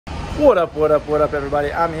What up,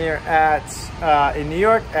 everybody? I'm here at in New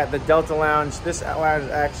York at the Delta Lounge. This lounge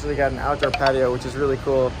actually got an outdoor patio, which is really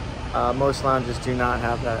cool. Most lounges do not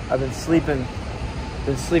have that. I've been sleeping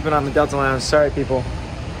on the Delta Lounge. Sorry, people.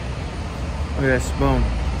 Look at this, boom,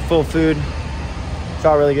 full food. It's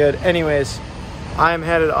all really good. Anyways, I'm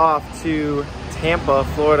headed off to Tampa,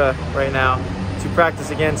 Florida right now to practice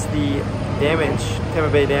against the Tampa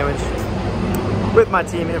Bay Damage with my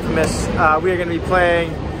team, Infamous. We are going to be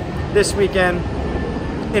playing this weekend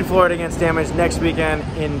in Florida against Damage, next weekend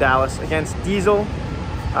in Dallas against Diesel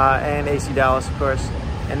and AC Dallas, of course,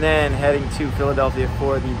 and then heading to Philadelphia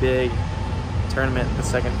for the big tournament, the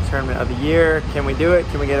second tournament of the year. Can we do it?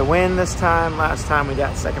 Can we get a win this time? Last time we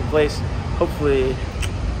got second place. Hopefully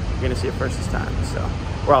we're gonna see it first this time. So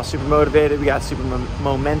we're all super motivated. We got super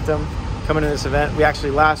momentum coming to this event. We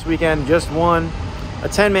actually last weekend just won a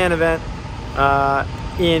 10-man event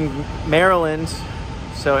in Maryland.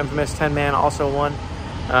 So Infamous 10-man also won.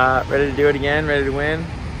 Ready to do it again, ready to win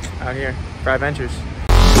out here. Fryeventures.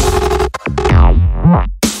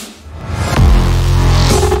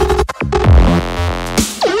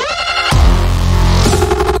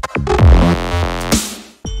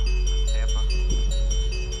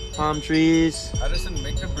 Palm trees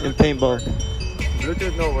and paintball.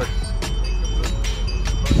 Bluetooth no work.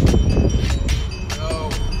 No.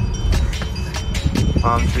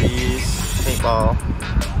 Palm trees, paintball.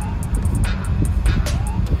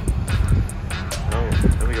 Oh,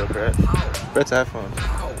 there we go, Brett. Brett's iPhone.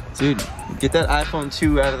 Dude, get that iPhone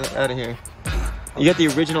 2 out of here. You got the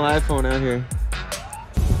original iPhone out here.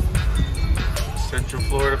 Central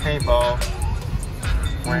Florida paintball.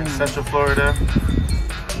 We're in Central Florida.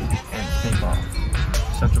 Paintball.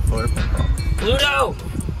 Central Florida paintball. Pluto!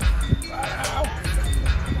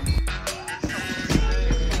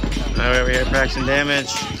 Alright, we're here practicing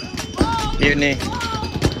Damage. Mutiny.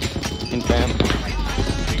 In fam.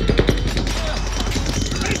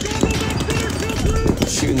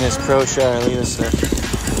 Shooting this pro shot. Look at this stuff.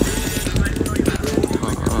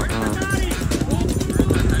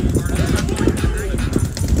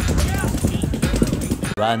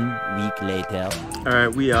 One week later.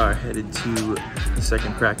 Alright, we are headed to the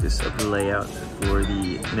second practice of the layout for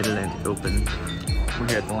the Mid-Atlantic Open. We're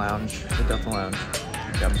here at the lounge, the Delta Lounge.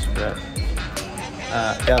 Got me some bread.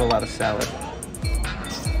 Got a lot of salad.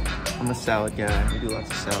 I'm a salad guy. We do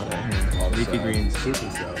lots of salad out here. Leafy greens. Soup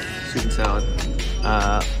and salad. Soup and salad.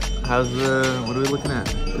 What are we looking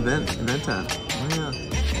at? Event time. Oh yeah.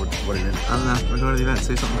 What event? I don't know. We're going to the event.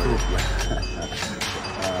 Say something cool.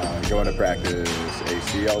 Going to practice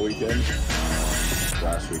AC all weekend.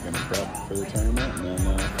 Last weekend of prep for the tournament, and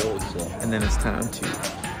then Philly. So. And then it's time to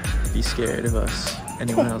be scared of us.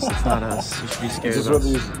 Anyone else that's not us, you should be scared of us.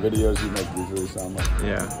 Is this what these videos you make usually sound like?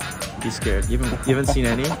 Yeah. Be scared. You haven't seen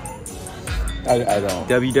any? I don't.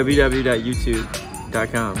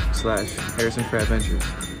 www.youtube.com/HarrisonFryeventures.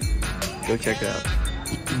 Go check it out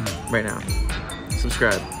right now.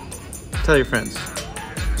 Subscribe. Tell your friends.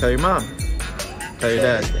 Tell your mom. Tell your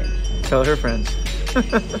dad. Tell her friends.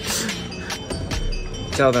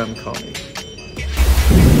 Tell them, call me.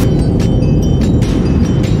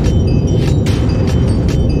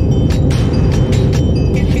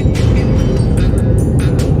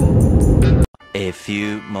 A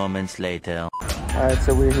few moments later. Alright,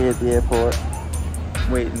 so we're here at the airport,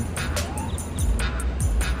 waiting.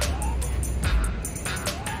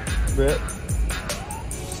 Brett,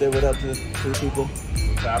 say what up to the people.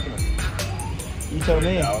 What's happening? You tell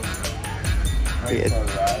me.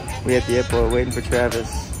 We at the airport waiting for Travis.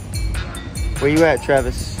 Where you at,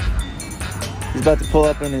 Travis? He's about to pull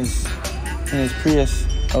up in his Prius.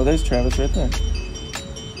 Oh, there's Travis right there.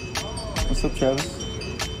 What's up, Travis?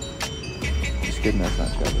 Just kidding, that's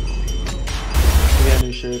not Travis. We got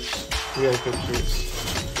new shirts. We got quick shirts.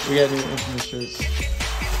 We got new Infamous shirts.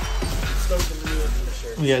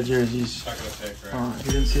 We got jerseys. Oh,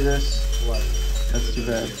 you didn't see this? What? That's too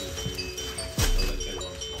bad.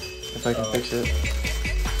 If I can fix it.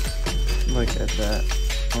 Look at that.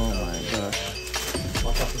 Oh my gosh.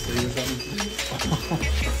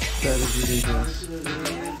 That is ridiculous.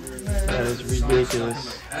 That is ridiculous.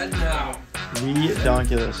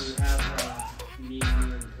 Redonkulous.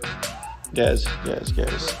 Guys.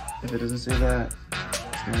 If it doesn't say that,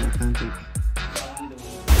 it's not authentic.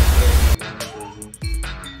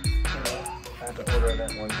 I have to order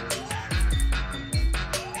that one.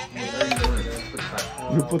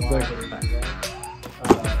 You put back.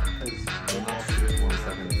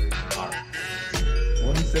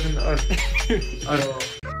 17R.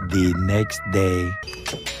 The next day.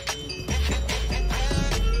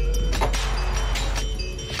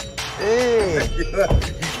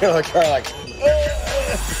 Hey! in the car like,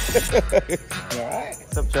 all right.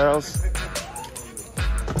 What's up, Charles?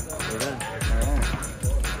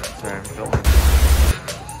 Sorry, I'm filming.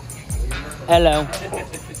 Hello.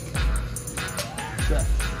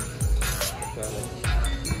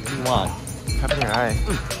 What do you want? Cup in your eye.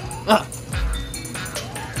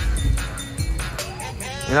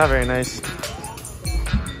 You're not very nice.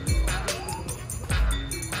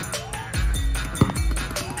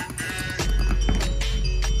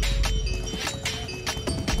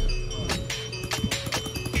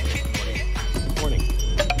 Morning.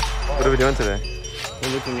 What are we doing today?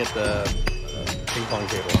 We're looking at the ping pong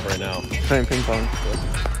table right now. Playing ping pong.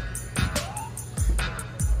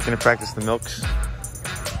 Gonna practice the milks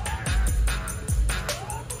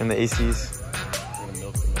and the ACs. We're gonna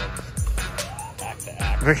milk the milks. Act to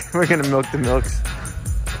act. We're gonna milk the milks.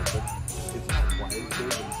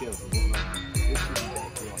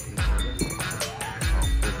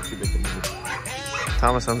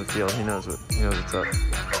 Thomas on the field. He knows what's up.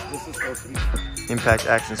 This is supposed to be. Impact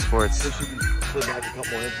Action Sports. This should be slid back a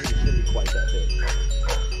couple more inches. It shouldn't be quite that big.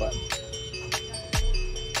 But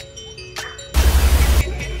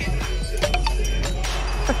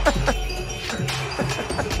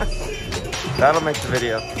That'll make the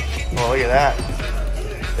video. Well, look at that.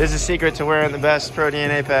 There's a secret to wearing the best Pro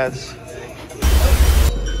DNA pads.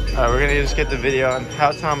 We're gonna just get the video on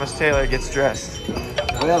how Thomas Taylor gets dressed.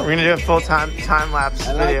 Well, We're gonna do a full time lapse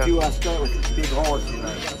I video. like to start with big holes in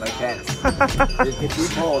my pants. There's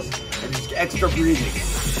deep holes and just extra breathing.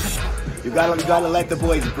 You gotta let the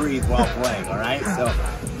boys breathe while playing. All right. So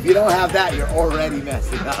if you don't have that, you're already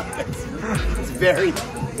messing up. It's very,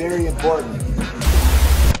 very important.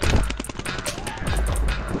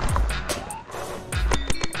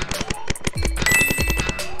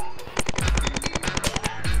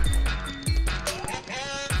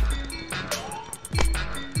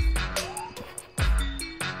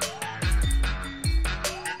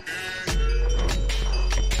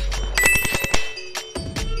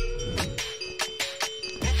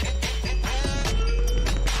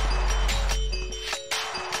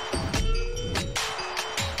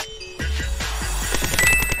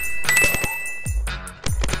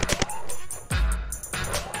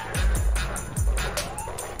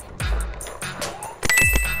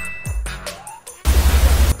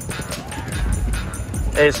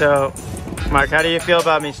 Hey, so Mark, how do you feel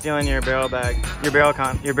about me stealing your barrel bag, your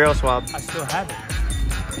barrel swab? I still have it.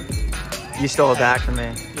 You stole it back from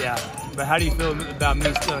me. Yeah, but how do you feel about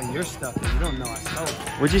me stealing your stuff? You don't know I stole it.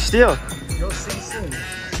 What'd you steal? You'll see soon.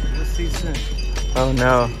 You'll see soon. Oh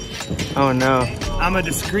no. Oh no. I'm a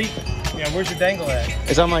discreet. Yeah, where's your dangle at?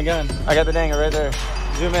 It's on my gun. I got the dangle right there.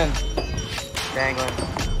 Zoom in. Dangling.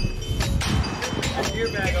 Keep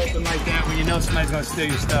your bag open like that when you know somebody's gonna steal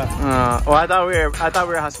your stuff. Well, I thought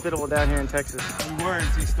we were hospitable down here in Texas. We were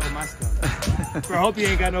until you stole my stuff. Bro, I hope you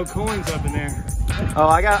ain't got no coins up in there. Oh,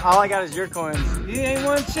 all I got is your coins. You ain't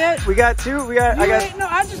one shit. We got two. No,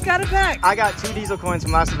 I just got it back. I got 2 diesel coins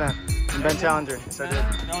from last event. From Ben Challenger. Yes, I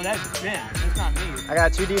did. No, that's Ben. That's not me. I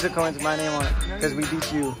got 2 diesel coins with my name on it because we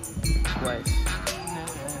beat you twice.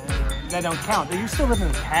 That don't count. You still live in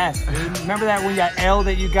the past, dude. Remember that when you got L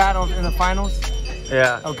that you got in the finals?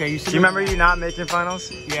 Yeah. Okay, you Do you remember you not making finals?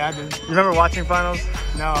 Yeah, I do. You remember watching finals?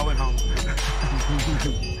 No, I went home.